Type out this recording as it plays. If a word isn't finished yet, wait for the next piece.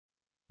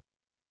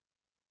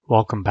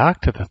Welcome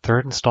back to the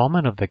third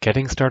installment of the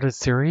Getting Started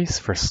series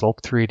for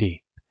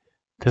SLOPE3D.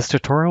 This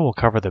tutorial will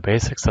cover the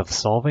basics of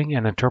solving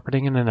and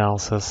interpreting an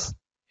analysis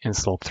in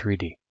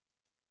SLOPE3D.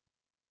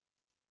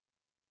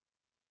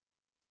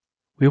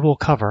 We will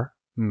cover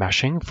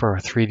meshing for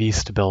a 3D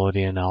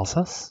stability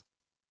analysis,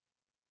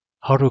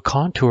 how to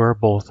contour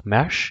both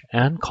mesh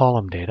and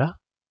column data,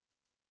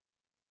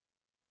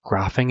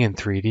 graphing in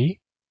 3D,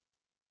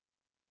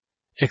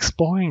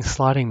 exploring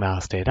sliding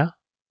mass data,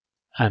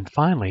 and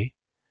finally,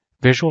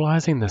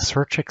 visualizing the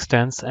search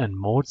extents and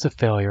modes of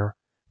failure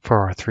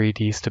for our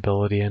 3D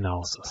stability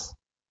analysis.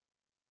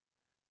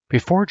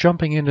 Before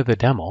jumping into the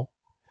demo,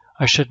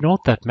 I should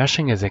note that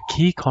meshing is a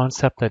key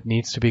concept that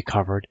needs to be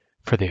covered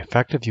for the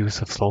effective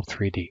use of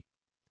SLOPE3D.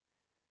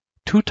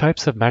 Two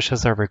types of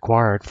meshes are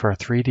required for a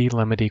 3D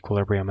limit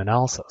equilibrium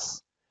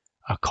analysis: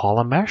 a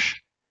column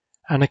mesh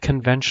and a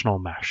conventional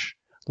mesh,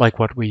 like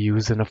what we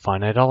use in a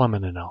finite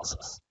element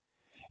analysis.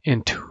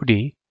 In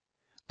 2D,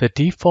 the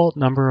default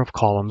number of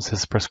columns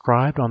is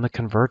prescribed on the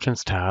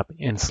Convergence tab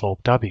in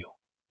SLOPE-W.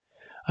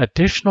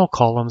 Additional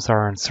columns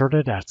are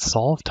inserted at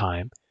solve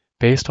time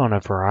based on a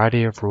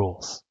variety of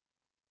rules.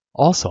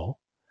 Also,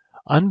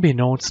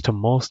 unbeknownst to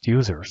most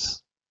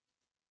users,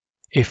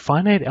 a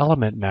finite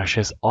element mesh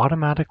is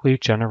automatically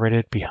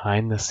generated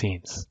behind the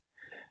scenes.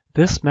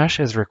 This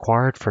mesh is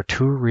required for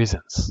two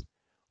reasons.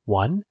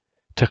 One,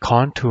 to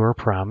contour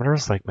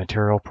parameters like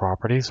material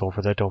properties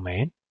over the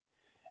domain,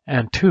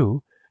 and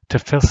two, to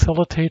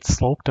facilitate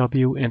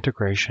SLOPE-W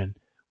integration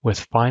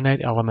with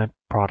finite element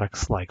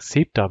products like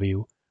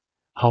SEEP-W.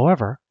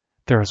 However,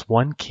 there is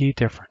one key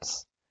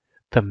difference.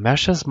 The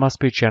meshes must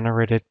be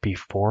generated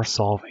before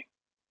solving.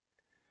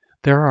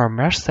 There are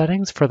mesh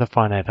settings for the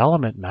finite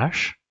element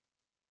mesh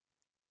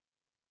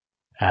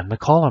and the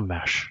column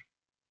mesh.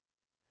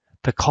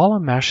 The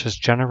column mesh is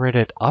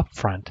generated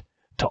upfront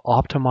to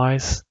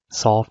optimize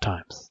solve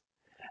times.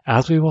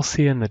 As we will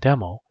see in the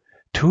demo,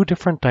 two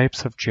different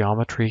types of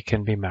geometry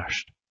can be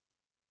meshed.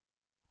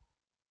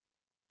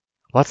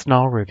 Let's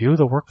now review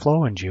the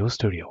workflow in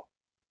GeoStudio.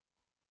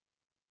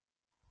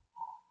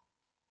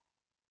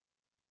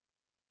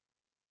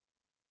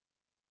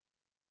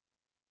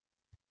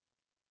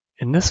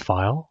 In this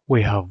file,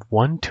 we have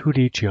one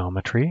 2D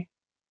geometry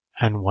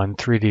and one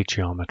 3D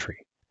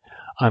geometry.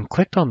 I'm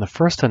clicked on the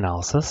first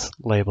analysis,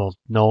 labeled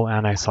No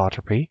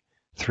Anisotropy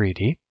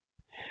 3D,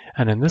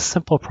 and in this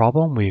simple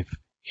problem, we've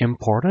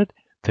imported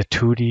the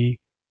 2D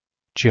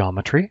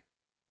geometry,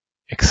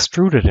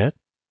 extruded it,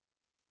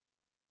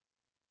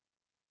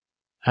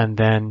 and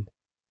then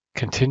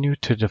continue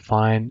to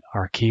define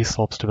our key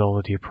slope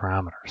stability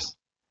parameters.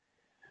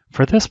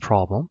 For this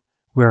problem,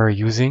 we are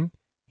using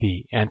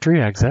the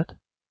entry-exit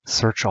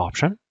search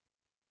option,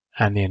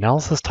 and the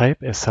analysis type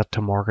is set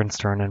to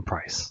Morgenstern and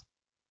Price.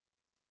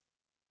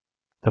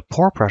 The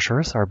pore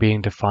pressures are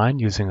being defined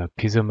using a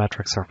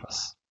piezometric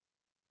surface.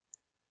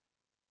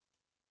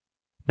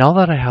 Now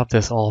that I have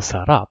this all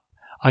set up,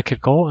 I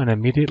could go and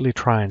immediately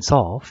try and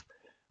solve.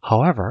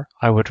 However,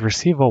 I would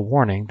receive a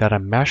warning that a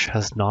mesh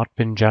has not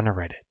been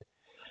generated.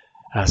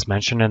 As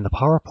mentioned in the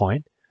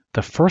PowerPoint,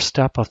 the first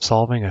step of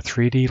solving a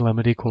 3D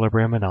limit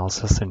equilibrium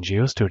analysis in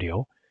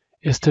GeoStudio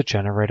is to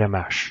generate a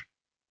mesh.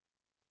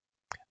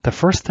 The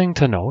first thing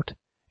to note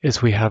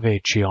is we have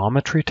a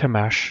geometry to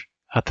mesh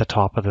at the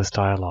top of this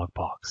dialog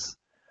box.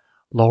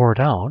 Lower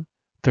down,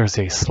 there's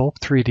a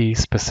SLOPE3D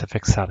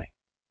specific setting.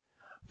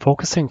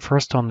 Focusing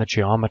first on the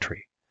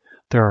geometry,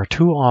 there are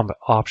two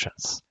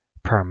options: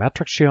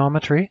 parametric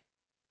geometry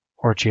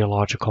or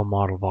geological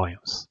model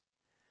volumes.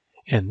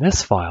 In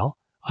this file,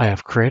 I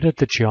have created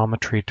the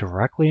geometry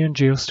directly in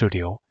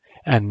GeoStudio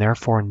and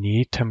therefore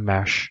need to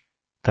mesh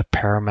the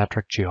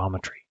parametric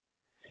geometry.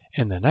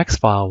 In the next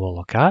file we'll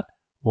look at,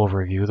 we'll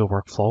review the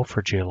workflow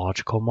for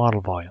geological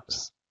model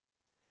volumes.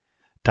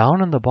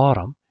 Down in the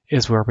bottom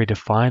is where we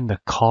define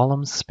the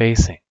column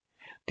spacing.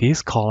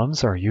 These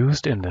columns are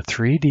used in the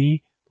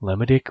 3D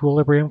limit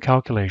equilibrium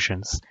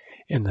calculations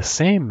in the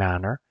same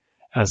manner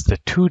as the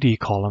 2D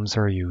columns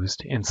are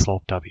used in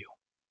SLOPE-W.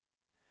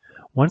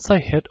 Once I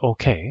hit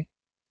OK,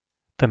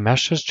 the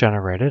mesh is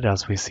generated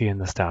as we see in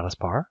the status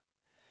bar,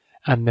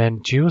 and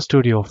then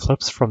GeoStudio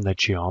flips from the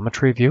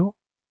geometry view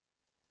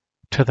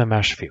to the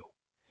mesh view.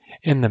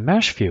 In the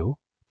mesh view,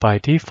 by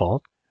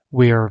default,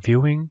 we are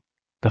viewing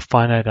the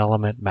finite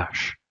element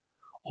mesh.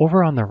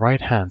 Over on the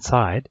right-hand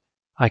side,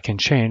 I can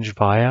change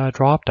via a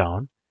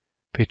drop-down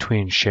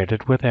between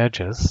shaded with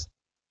edges,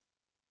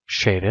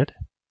 shaded,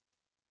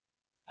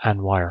 and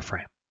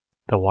wireframe.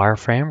 The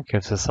wireframe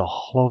gives us a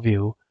hollow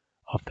view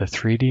of the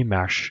 3D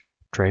mesh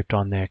draped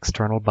on the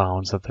external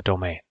bounds of the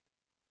domain.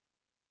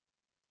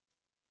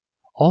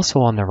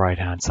 Also on the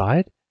right-hand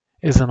side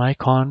is an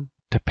icon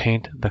to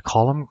paint the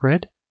column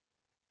grid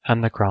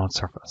and the ground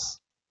surface.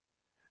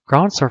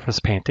 Ground surface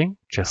painting,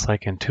 just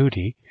like in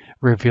 2D,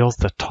 reveals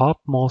the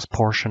topmost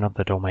portion of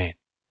the domain.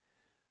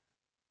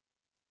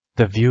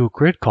 The view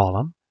grid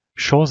column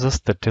shows us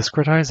the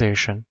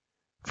discretization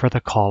for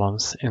the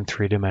columns in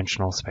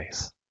three-dimensional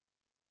space.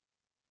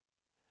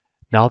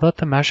 Now that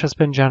the mesh has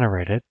been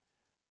generated,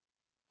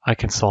 I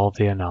can solve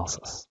the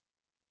analysis.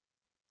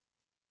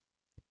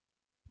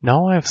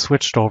 Now I have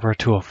switched over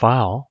to a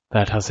file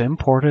that has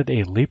imported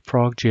a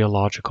leapfrog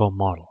geological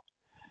model.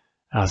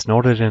 As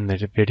noted in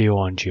the video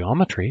on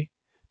geometry,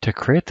 to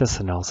create this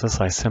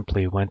analysis, I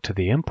simply went to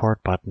the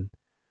Import button,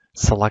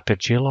 selected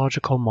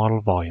Geological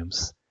Model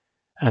Volumes,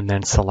 and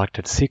then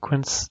selected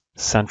Sequence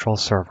Central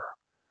Server.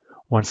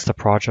 Once the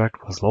project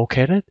was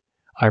located,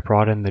 I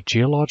brought in the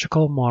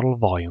geological model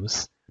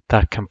volumes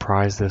that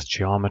comprise this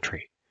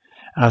geometry.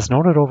 As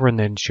noted over in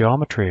the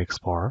Geometry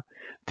Explorer,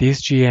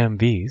 these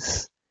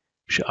GMVs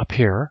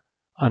appear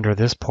under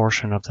this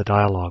portion of the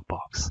dialog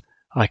box.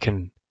 I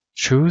can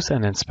choose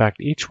and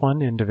inspect each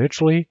one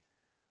individually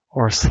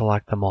or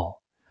select them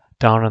all.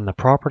 Down in the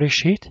property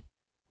sheet,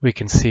 we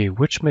can see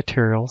which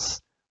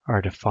materials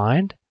are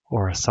defined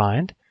or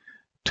assigned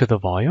to the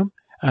volume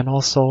and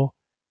also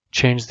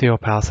change the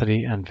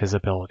opacity and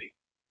visibility.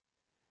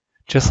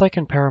 Just like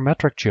in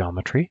parametric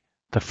geometry,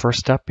 the first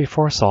step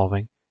before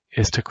solving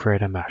is to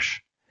create a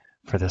mesh.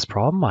 For this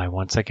problem, I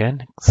once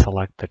again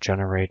select the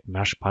Generate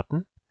Mesh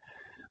button.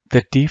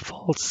 The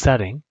default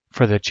setting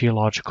for the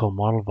geological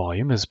model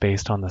volume is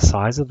based on the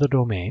size of the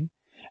domain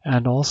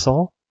and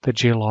also the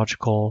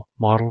geological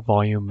model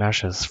volume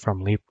meshes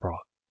from Leapfrog.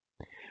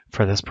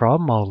 For this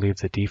problem, I'll leave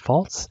the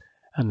defaults,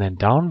 and then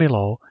down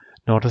below,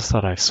 notice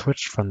that I've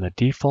switched from the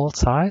default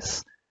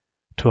size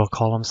to a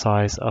column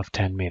size of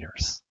 10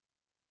 meters.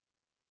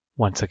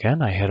 Once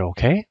again, I hit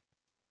OK,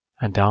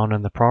 and down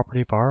in the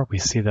property bar, we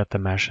see that the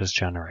mesh is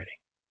generating.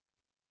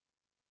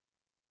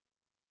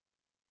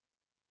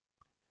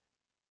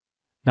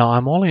 Now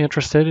I'm only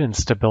interested in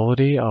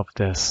stability of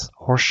this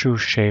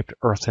horseshoe-shaped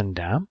earthen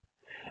dam,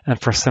 and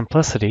for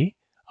simplicity,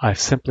 I've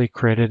simply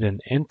created an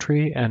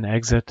entry and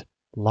exit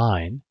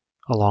line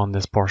along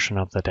this portion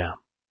of the dam.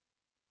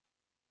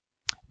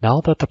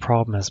 Now that the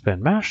problem has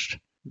been meshed,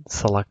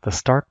 select the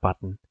Start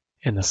button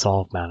in the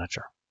Solve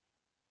Manager.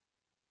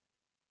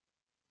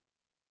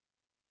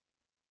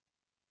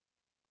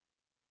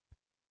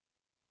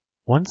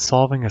 Once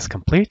solving is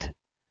complete,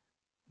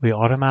 we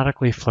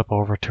automatically flip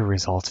over to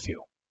Results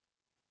View.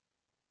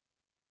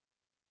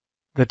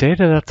 The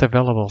data that's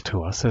available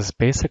to us is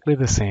basically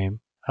the same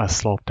as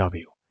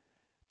SLOPE3D.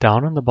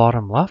 Down in the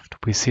bottom left,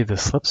 we see the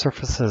slip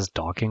surfaces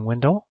docking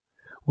window,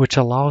 which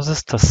allows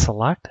us to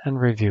select and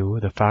review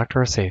the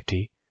factor of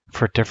safety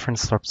for different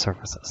slip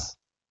surfaces.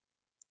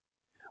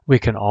 We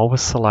can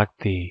always select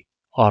the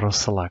Auto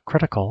Select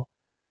Critical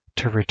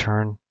to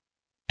return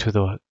to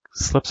the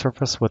slip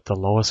surface with the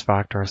lowest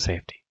factor of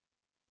safety.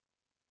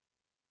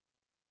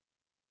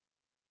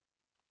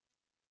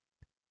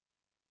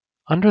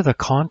 Under the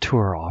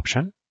Contour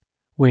option,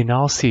 we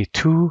now see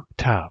two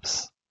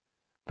tabs.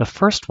 The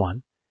first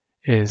one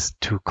is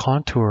to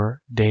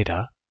contour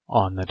data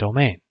on the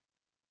domain.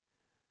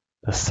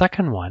 The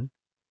second one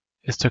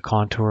is to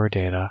contour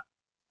data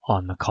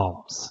on the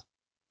columns.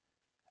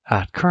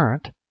 At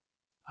current,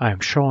 I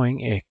am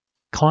showing a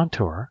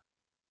contour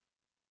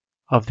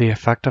of the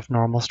effective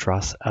normal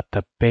stress at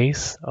the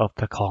base of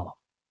the column.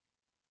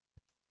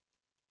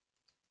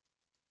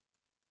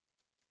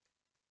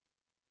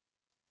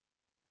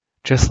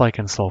 Just like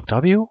in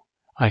SLOPE3D,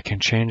 I can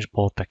change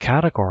both the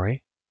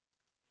category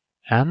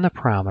and the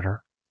parameter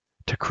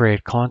to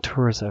create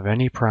contours of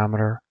any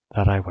parameter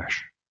that I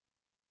wish.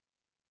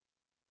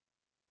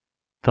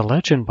 The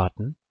Legend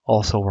button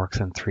also works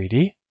in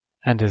 3D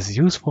and is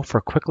useful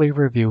for quickly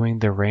reviewing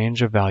the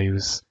range of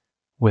values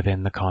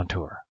within the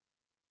contour.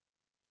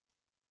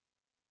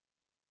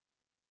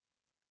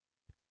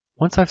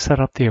 Once I've set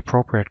up the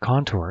appropriate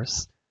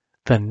contours,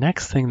 the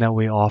next thing that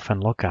we often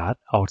look at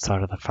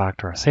outside of the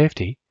factor of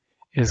safety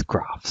is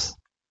graphs.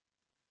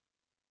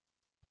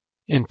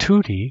 In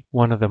 2D,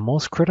 one of the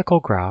most critical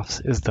graphs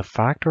is the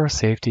factor of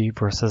safety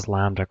versus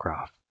lambda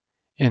graph.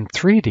 In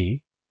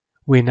 3D,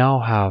 we now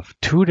have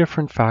two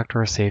different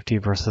factor of safety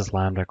versus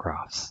lambda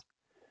graphs.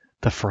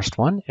 The first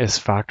one is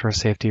factor of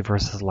safety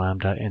versus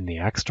lambda in the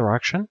x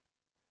direction.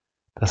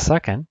 The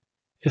second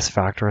is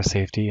factor of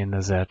safety in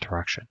the z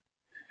direction.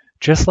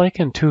 Just like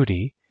in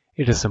 2D,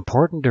 it is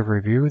important to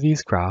review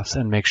these graphs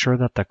and make sure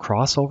that the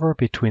crossover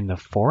between the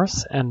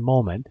force and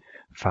moment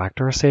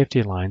factor of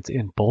safety lines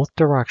in both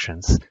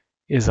directions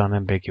is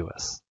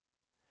unambiguous.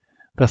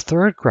 The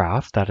third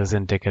graph that is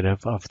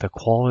indicative of the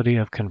quality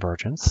of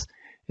convergence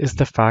is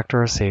the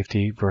factor of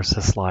safety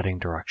versus sliding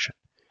direction.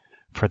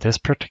 For this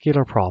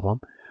particular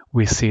problem,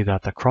 we see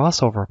that the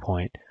crossover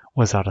point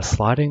was at a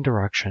sliding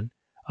direction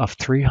of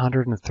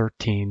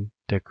 313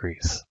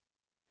 degrees.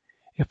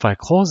 If I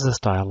close this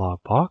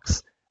dialog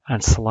box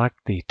and select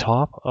the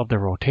top of the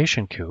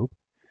rotation cube,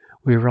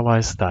 we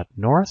realize that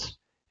north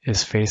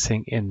is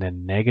facing in the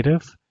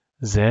negative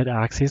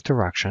z-axis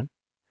direction,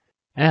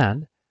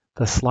 and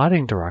the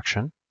sliding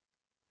direction,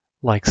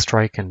 like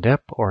strike and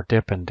dip or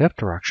dip and dip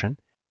direction,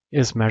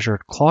 is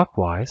measured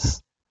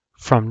clockwise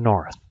from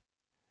north.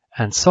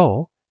 And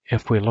so,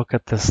 if we look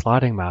at this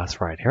sliding mass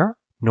right here,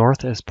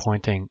 north is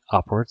pointing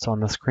upwards on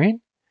the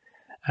screen,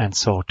 and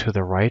so to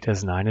the right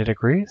is 90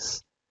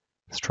 degrees,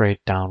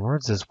 straight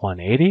downwards is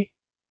 180,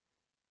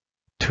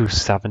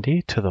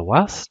 270 to the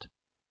west,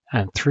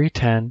 and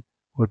 310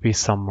 would be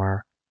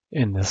somewhere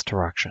in this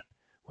direction,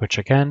 which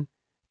again,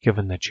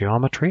 given the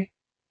geometry,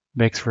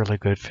 makes really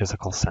good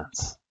physical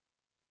sense.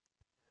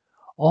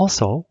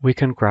 Also, we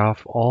can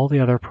graph all the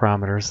other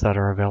parameters that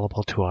are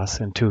available to us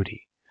in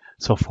 2D.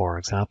 So for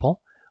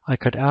example, I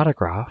could add a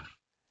graph,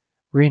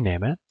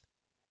 rename it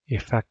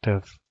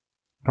effective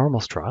normal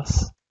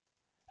stress,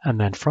 and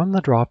then from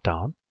the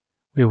drop-down,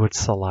 we would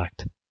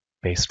select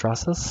base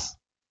stresses,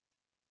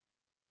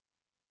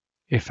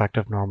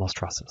 effective normal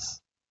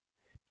stresses.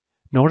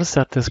 Notice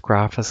that this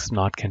graph is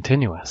not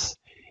continuous.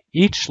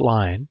 Each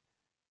line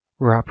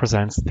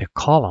represents the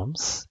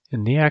columns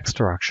in the x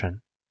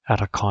direction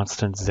at a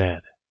constant z.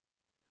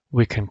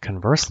 We can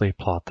conversely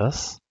plot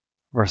this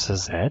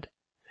versus z,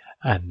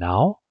 and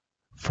now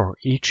for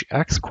each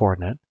x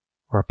coordinate,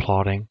 we're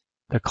plotting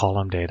the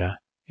column data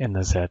in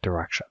the z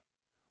direction.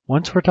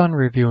 Once we're done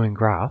reviewing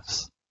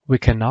graphs, we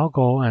can now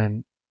go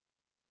and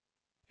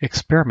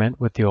experiment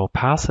with the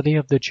opacity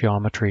of the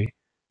geometry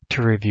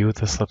to review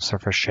the slip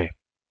surface shape.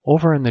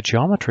 Over in the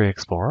Geometry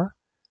Explorer,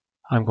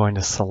 I'm going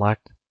to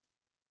select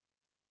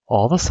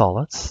all the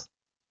solids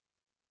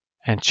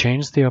and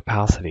change the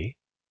opacity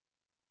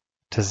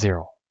to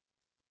 0.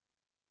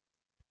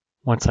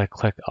 Once I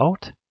click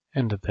out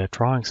into the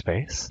drawing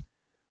space,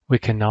 we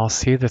can now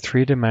see the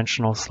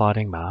three-dimensional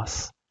sliding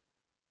mass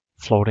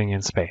floating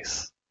in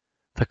space.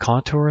 The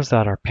contours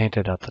that are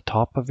painted at the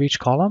top of each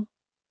column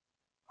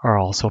are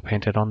also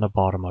painted on the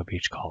bottom of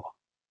each column.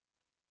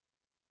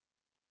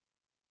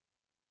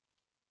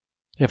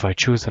 If I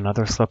choose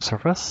another slip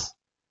surface,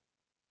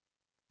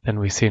 then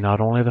we see not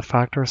only the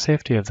factor of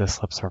safety of this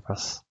slip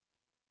surface,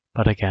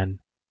 but again,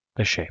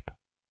 the shape.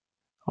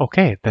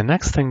 Okay, the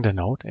next thing to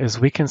note is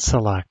we can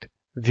select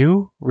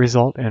View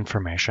Result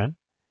Information,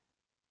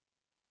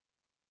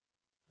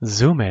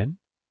 zoom in,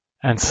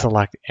 and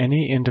select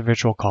any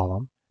individual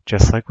column,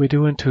 just like we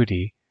do in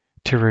 2D,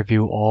 to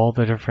review all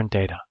the different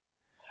data.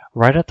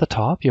 Right at the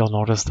top, you'll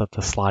notice that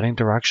the sliding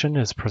direction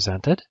is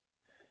presented,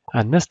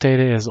 and this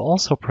data is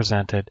also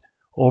presented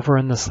over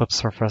in the slip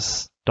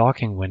surface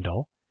docking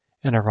window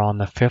and around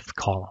the 5th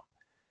column.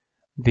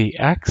 The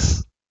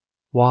X,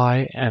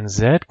 Y, and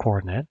Z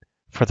coordinate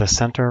for the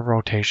center of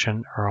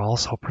rotation are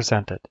also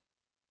presented.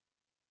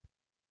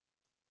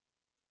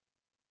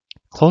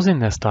 Closing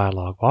this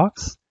dialog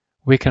box,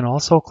 we can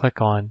also click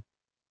on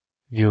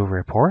View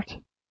Report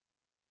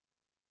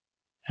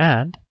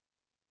and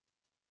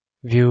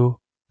View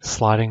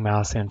Sliding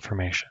Mass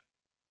Information.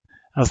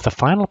 As the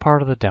final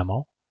part of the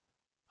demo,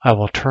 I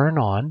will turn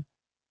on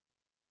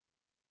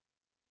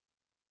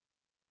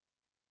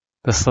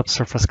the slip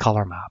surface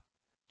color map.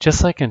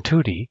 Just like in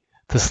 2D,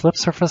 the slip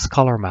surface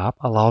color map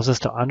allows us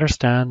to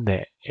understand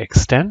the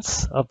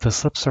extents of the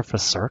slip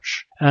surface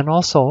search and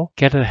also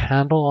get a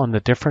handle on the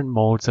different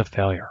modes of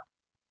failure.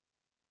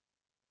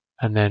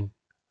 And then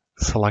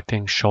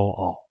selecting Show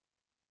All.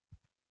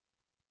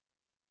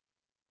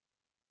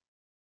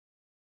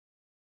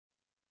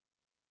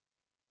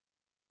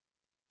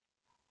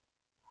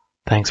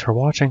 Thanks for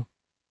watching.